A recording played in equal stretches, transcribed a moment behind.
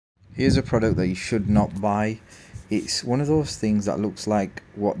Here's a product that you should not buy. It's one of those things that looks like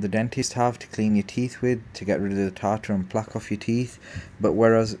what the dentists have to clean your teeth with, to get rid of the tartar and plaque off your teeth, but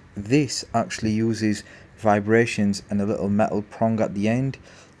whereas this actually uses vibrations and a little metal prong at the end,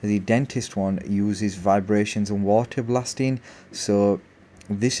 the dentist one uses vibrations and water blasting. So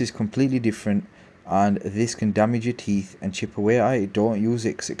this is completely different, and this can damage your teeth and chip away at it. Don't use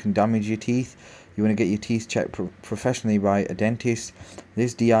it because it can damage your teeth. You want to get your teeth checked professionally by a dentist.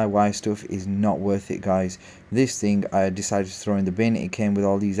 This DIY stuff is not worth it, guys. This thing I decided to throw in the bin. It came with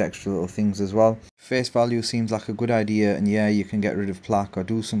all these extra little things as well. Face value seems like a good idea, and yeah, you can get rid of plaque or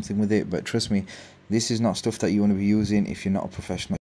do something with it, but trust me, this is not stuff that you want to be using if you're not a professional.